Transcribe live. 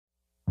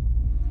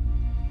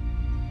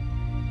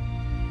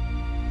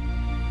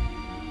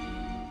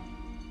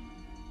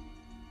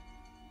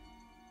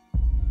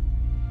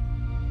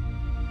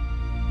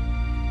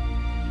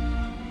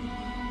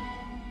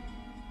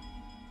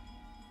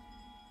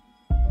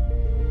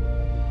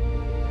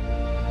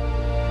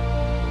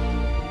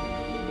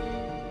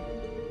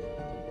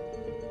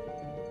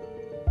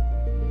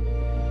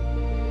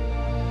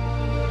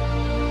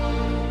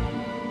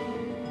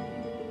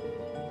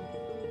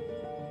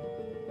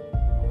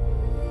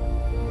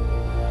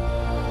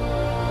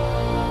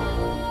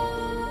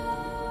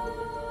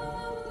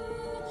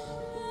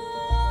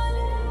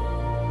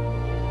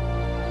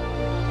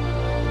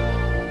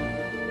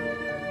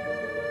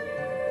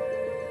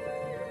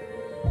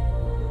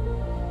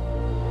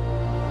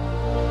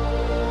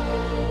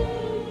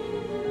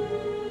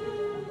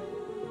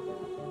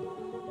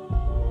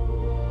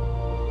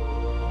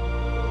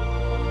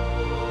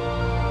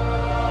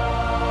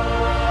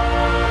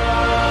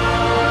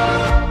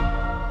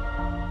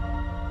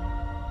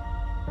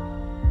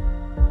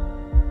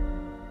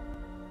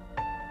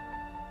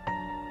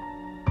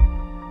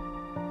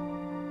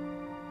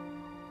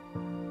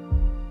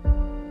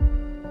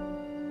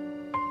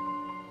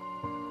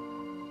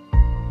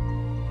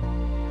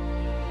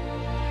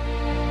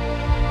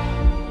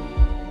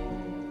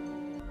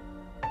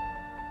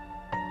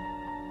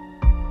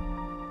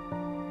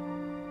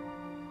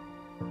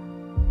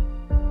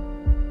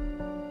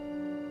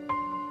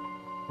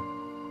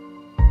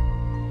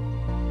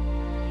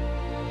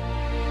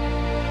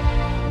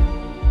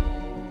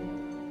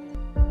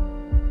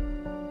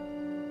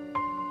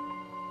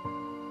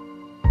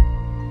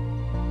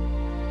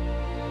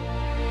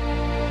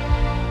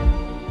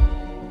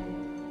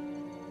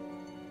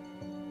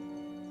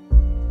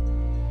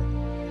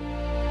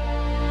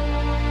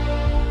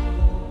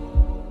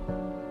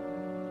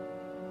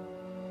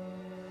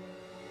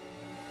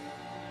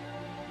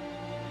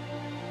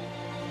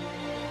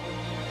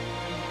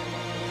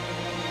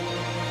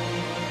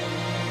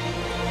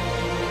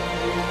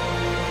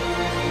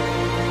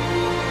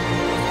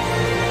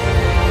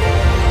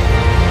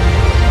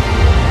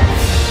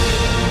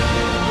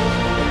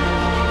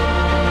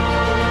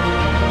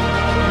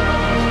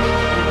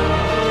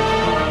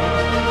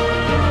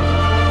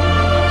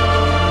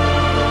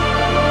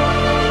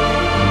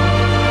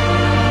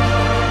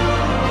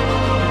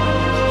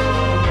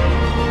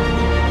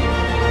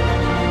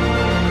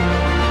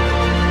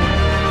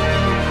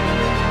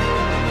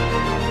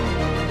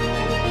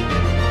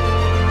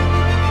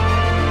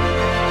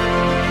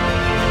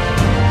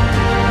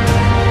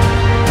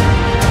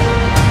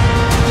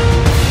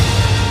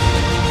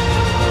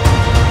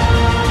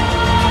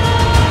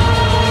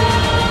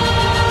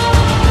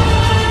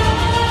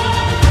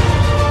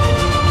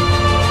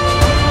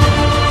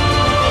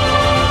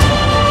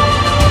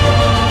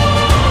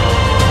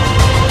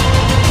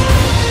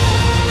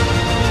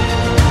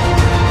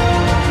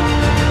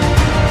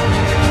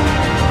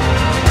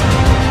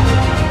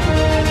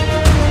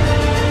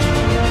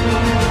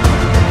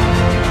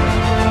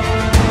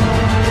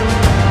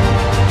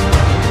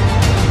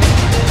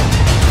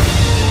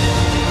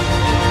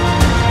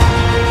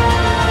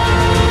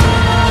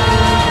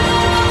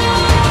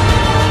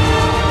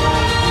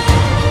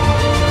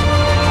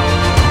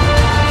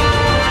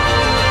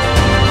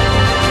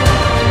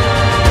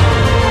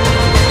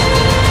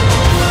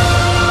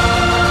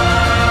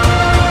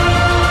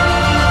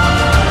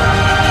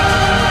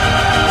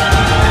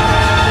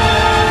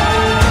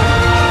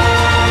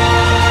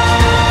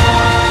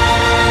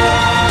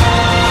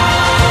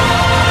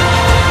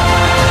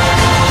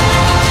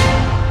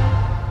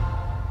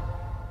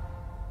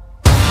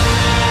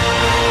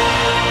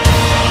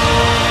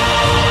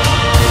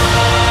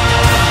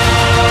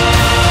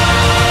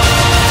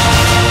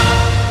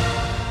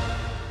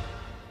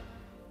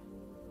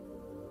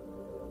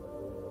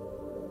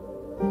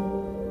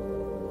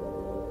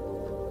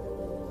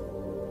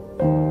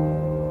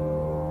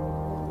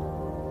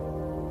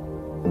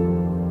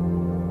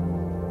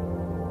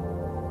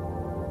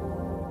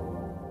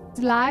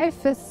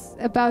Life is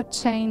about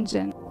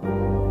changing.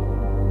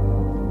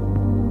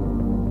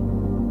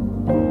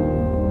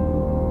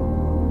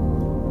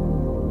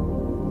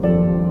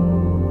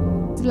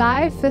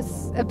 Life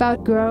is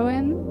about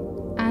growing,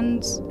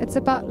 and it's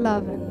about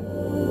loving.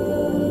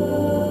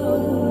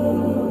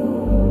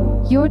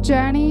 Your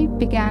journey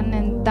began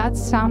in that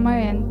summer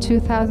in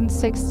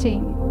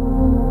 2016.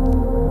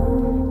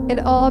 It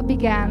all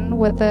began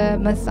with a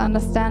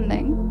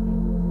misunderstanding,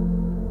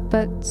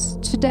 but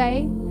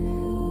today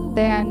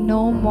there are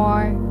no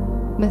more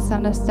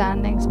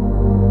misunderstandings.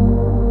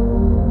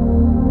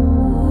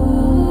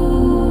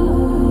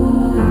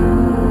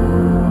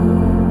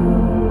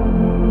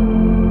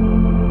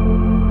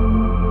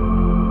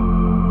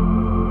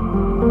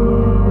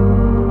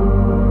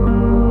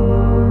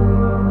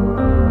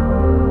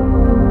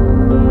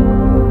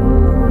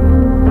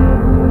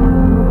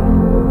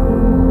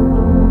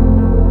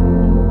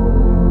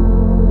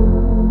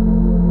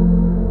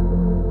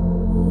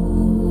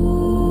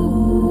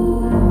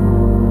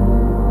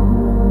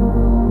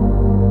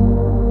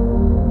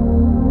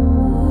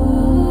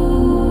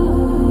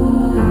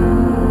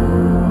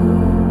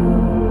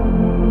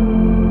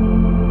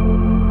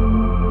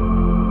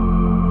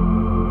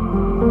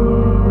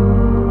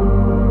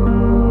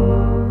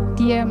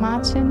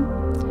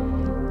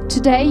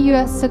 Today you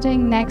are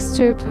sitting next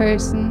to a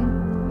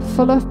person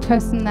full of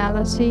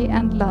personality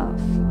and love.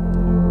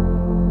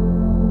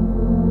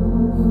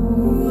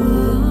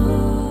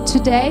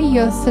 Today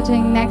you're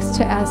sitting next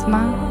to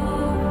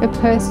Asma, a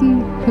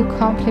person who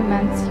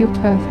complements you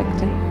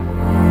perfectly.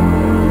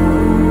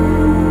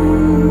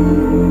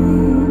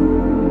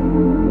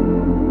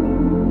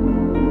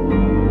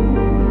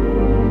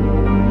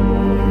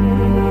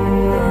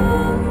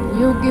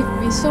 You give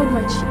me so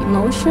much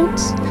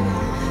emotions.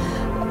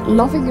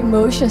 Loving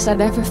emotions. I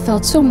never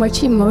felt so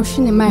much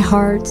emotion in my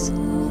heart.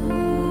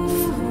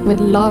 With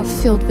love,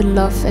 filled with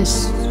love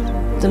as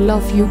the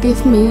love you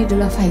give me, the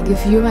love I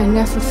give you. I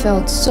never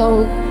felt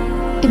so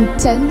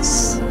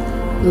intense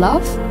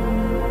love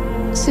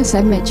since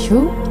I met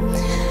you.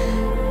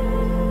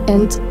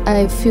 And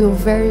I feel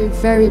very,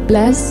 very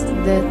blessed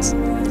that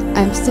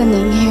I'm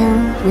standing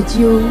here with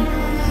you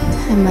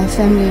and my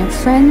family and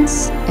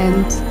friends.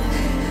 And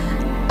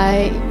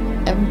I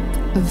am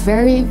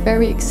very,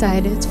 very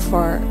excited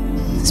for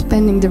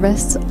spending the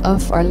rest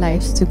of our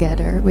lives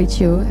together with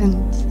you and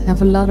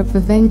have a lot of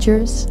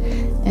adventures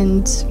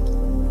and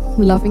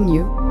loving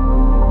you.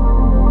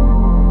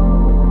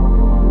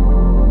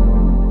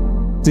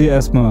 Dear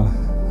Asma,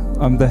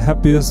 I'm the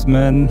happiest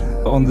man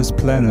on this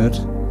planet.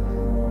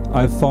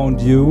 I found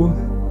you,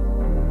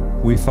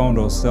 we found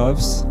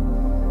ourselves,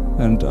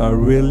 and I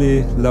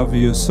really love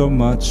you so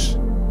much.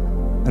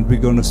 And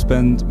we're going to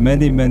spend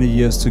many, many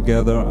years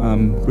together.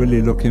 I'm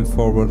really looking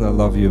forward. I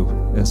love you,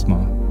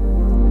 Asma.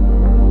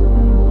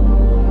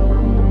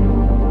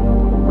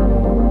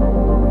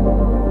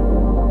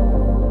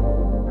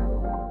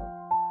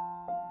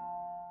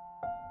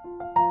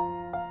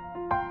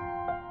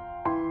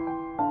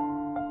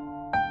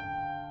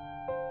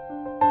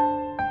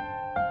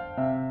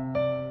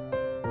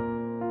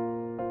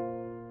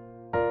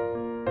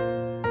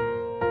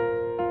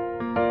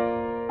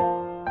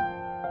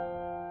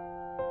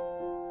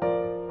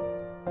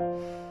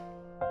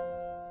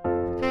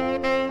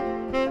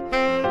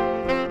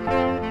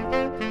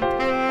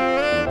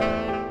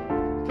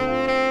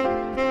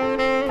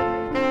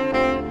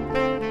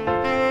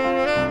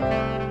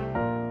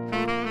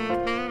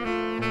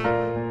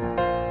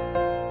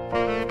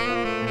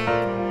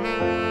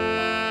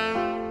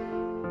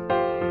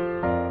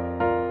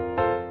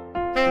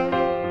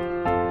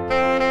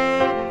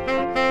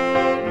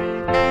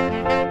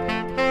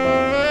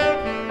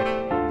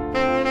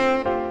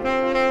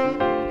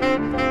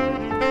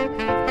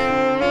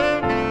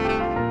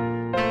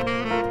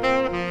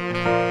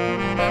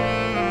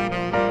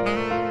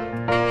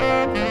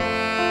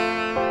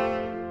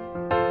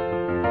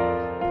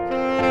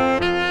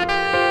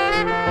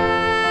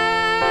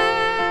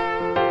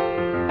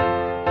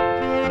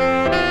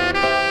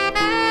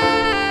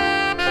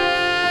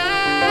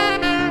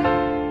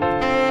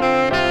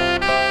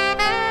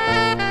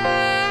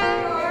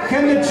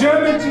 Can the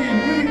German team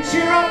really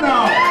cheer up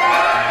now?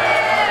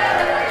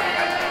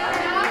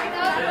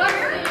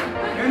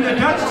 Can the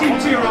Dutch team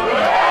cheer up?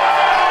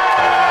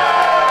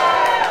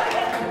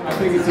 I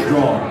think it's a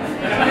draw.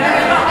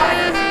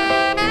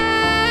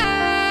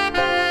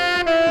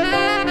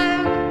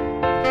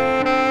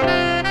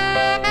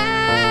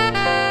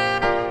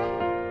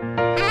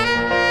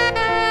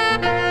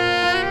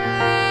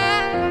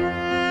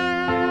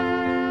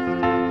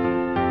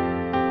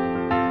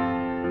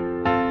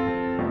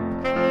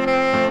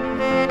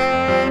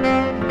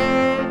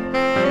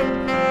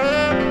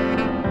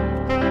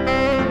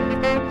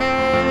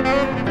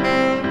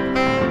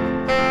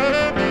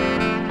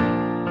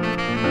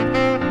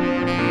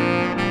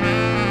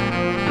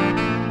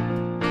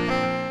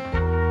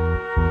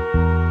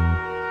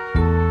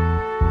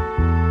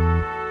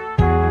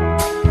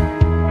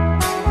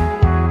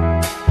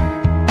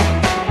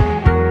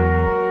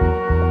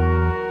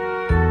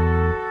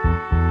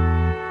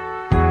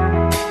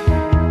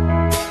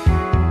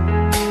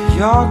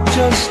 You're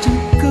just too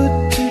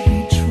good to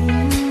be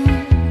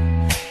true.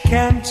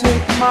 Can't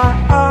take my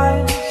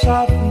eyes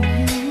off of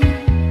you.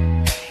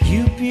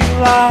 You'd be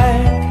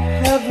like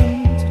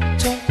heaven to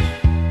touch.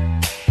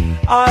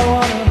 I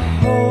wanna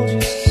hold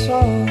you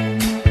so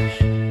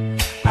much.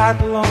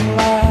 At long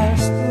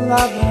last,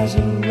 love has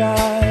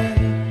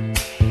arrived.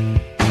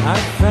 I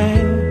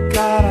thank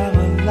God I'm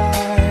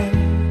alive.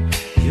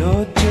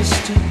 You're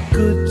just too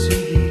good to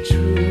be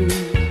true.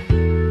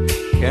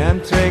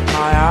 Can't take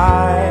my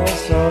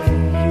eyes off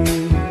of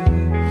you.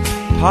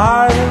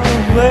 Pardon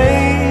the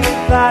way